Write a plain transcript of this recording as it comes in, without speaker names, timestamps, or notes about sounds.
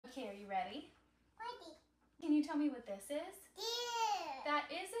Okay, are you ready? Ready. Can you tell me what this is? Deer. That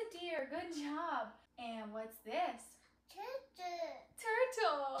is a deer. Good job. And what's this? Turtle.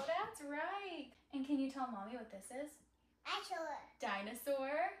 Turtle. That's right. And can you tell Mommy what this is? Ashore.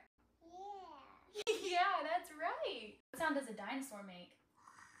 Dinosaur. Yeah. Yeah, that's right. What sound does a dinosaur make?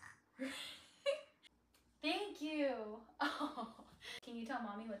 Thank you. Oh. Can you tell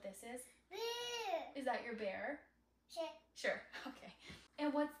Mommy what this is? Bear. Is that your bear? Sure. Sure. Okay.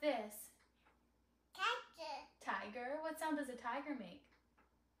 And what's this? Tiger. Tiger. What sound does a tiger make?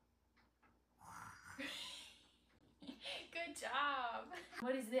 Good job.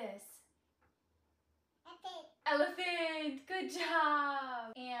 What is this? Elephant. Elephant. Good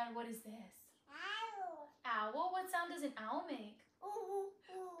job. And what is this? Owl. Owl. What sound does an owl make? Ooh.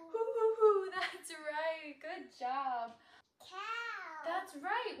 Ooh, that's right. Good job. Cow. That's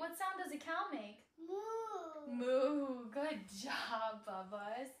right. What sound does a cow make? Moo. Moo. Good job,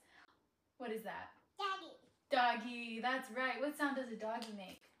 Bubba's. What is that? Daddy. Doggy. That's right. What sound does a doggy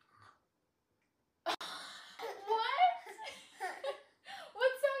make? What?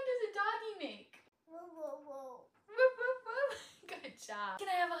 What sound does a doggy make? Woo woo woo. Woof, woof, woof. Good job. Can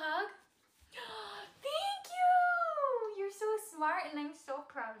I have a hug? Thank you. You're so smart and I'm so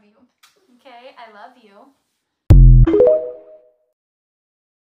proud of you. Okay, I love you.